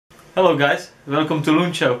Hello guys, welcome to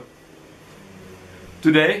Loon Show.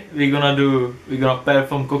 Today we're gonna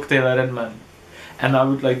perform cocktail Redman, and I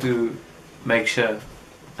would like to make sure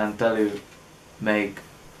and tell you, make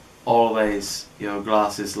always your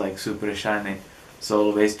glasses like super shiny. So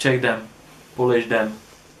always check them, polish them,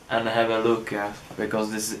 and have a look, yeah, because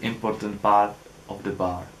this is important part of the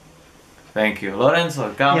bar. Thank you,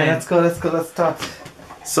 Lorenzo. Come in. Let's let's start.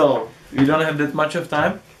 So we don't have that much of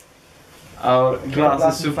time. Our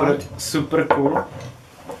glass is super cool.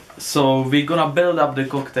 So we're gonna build up the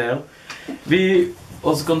cocktail. We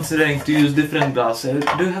was considering to use different glass. Do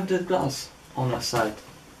you have that glass on the side?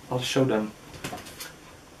 I'll show them.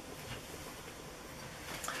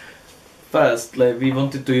 First, like, we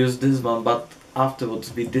wanted to use this one, but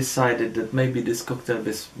afterwards we decided that maybe this cocktail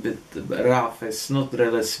is a bit rough. It's not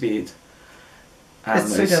really sweet.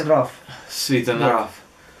 It's sweet and rough. Sweet and rough.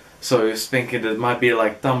 So I was thinking that might be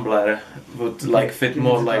like tumbler would like fit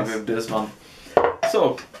more like with this one.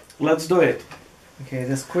 So let's do it. Okay,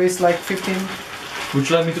 just squeeze like 15 Would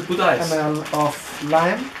you like me to put ice? ml of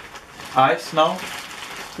lime. Ice now?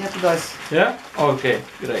 Yeah, put ice. Yeah? Okay,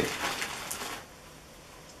 great.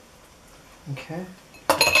 Okay.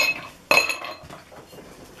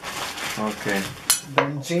 Okay.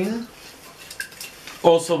 Then gin.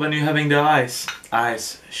 Also, when you're having the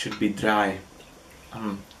ice should be dry.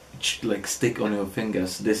 It should like stick on your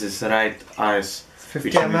fingers. This is right ice, 50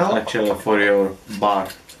 which means ml. actually for your bar.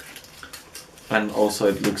 And also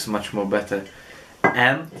it looks much more better.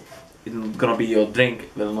 And it's gonna be your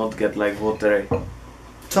drink will not get like watery Top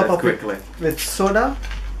that up quickly. with soda.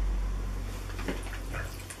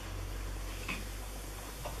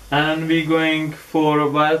 And we're going for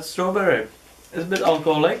wild strawberry. It's a bit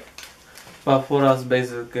alcoholic, but for us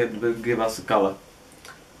basically it will give us a color.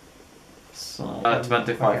 So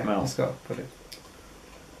 25 Okay, ml. let's go. Put it.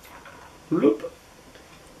 Loop.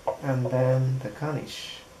 And then the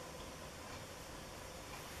garnish.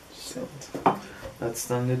 So let's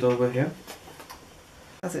stand it over here.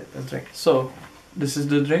 That's it. Let's drink. So this is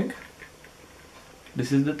the drink.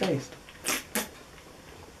 This is the taste.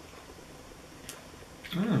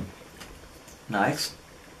 Nice.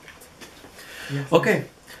 Yes. Okay,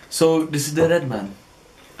 so this is the Redman,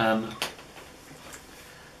 and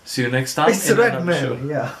see you next time. It's in red another man. show.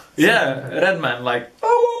 Yeah. Yeah, Redman, like.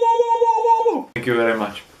 Thank you very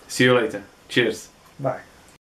much. See you later. Cheers. Bye.